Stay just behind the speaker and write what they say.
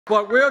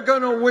But we're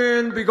going to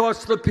win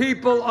because the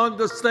people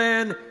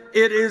understand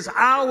it is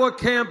our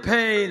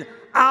campaign,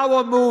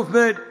 our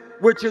movement,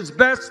 which is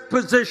best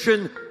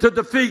positioned to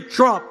defeat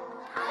Trump.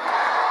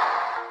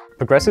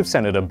 Progressive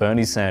Senator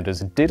Bernie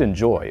Sanders did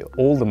enjoy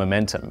all the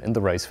momentum in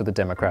the race for the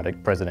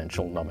Democratic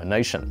presidential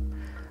nomination.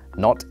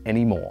 Not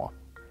anymore.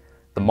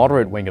 The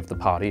moderate wing of the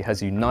party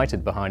has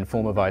united behind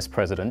former Vice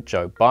President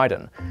Joe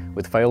Biden,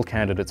 with failed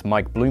candidates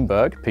Mike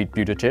Bloomberg, Pete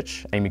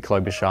Buttigieg, Amy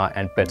Klobuchar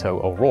and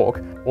Beto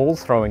O'Rourke all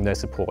throwing their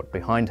support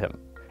behind him.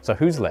 So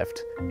who's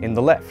left in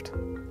the left?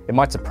 It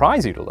might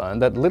surprise you to learn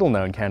that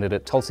little-known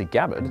candidate Tulsi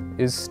Gabbard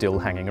is still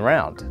hanging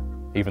around,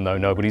 even though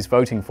nobody's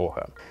voting for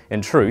her.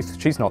 In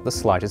truth, she's not the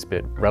slightest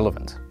bit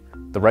relevant.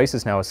 The race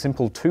is now a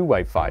simple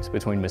two-way fight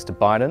between Mr.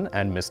 Biden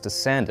and Mr.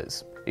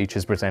 Sanders. Each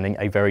is presenting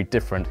a very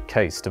different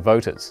case to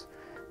voters.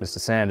 Mr.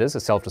 Sanders, a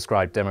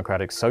self-described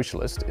democratic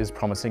socialist, is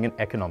promising an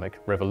economic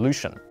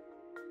revolution.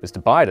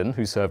 Mr. Biden,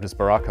 who served as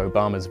Barack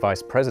Obama's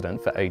vice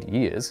president for 8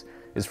 years,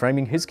 is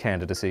framing his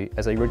candidacy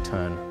as a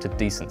return to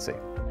decency.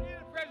 We need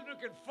a president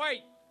who can fight,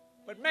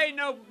 but make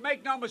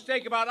no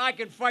mistake about it, I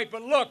can fight,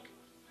 but look,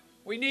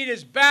 we need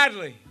as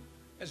badly,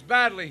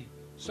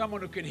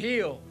 someone who can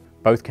heal.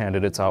 Both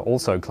candidates are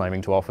also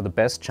claiming to offer the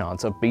best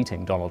chance of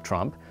beating Donald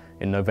Trump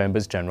in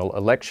November's general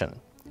election.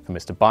 For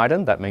Mr.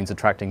 Biden, that means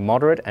attracting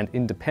moderate and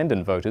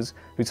independent voters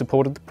who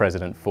supported the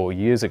president 4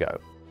 years ago.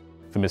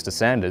 For Mr.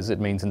 Sanders,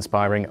 it means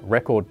inspiring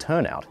record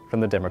turnout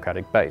from the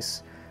Democratic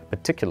base,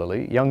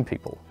 particularly young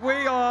people.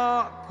 We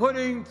are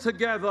putting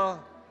together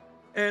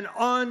an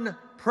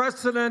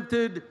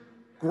unprecedented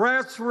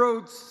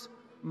grassroots,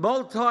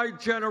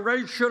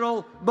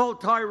 multi-generational,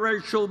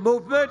 multiracial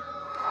movement.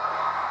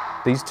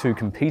 These two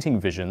competing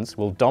visions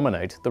will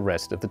dominate the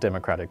rest of the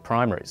Democratic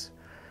primaries.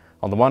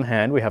 On the one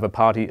hand, we have a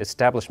party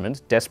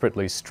establishment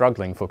desperately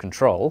struggling for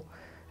control,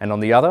 and on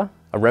the other,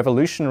 a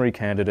revolutionary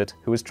candidate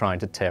who is trying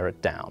to tear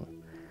it down.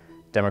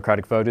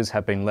 Democratic voters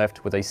have been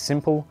left with a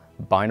simple,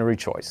 binary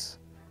choice.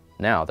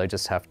 Now they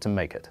just have to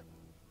make it.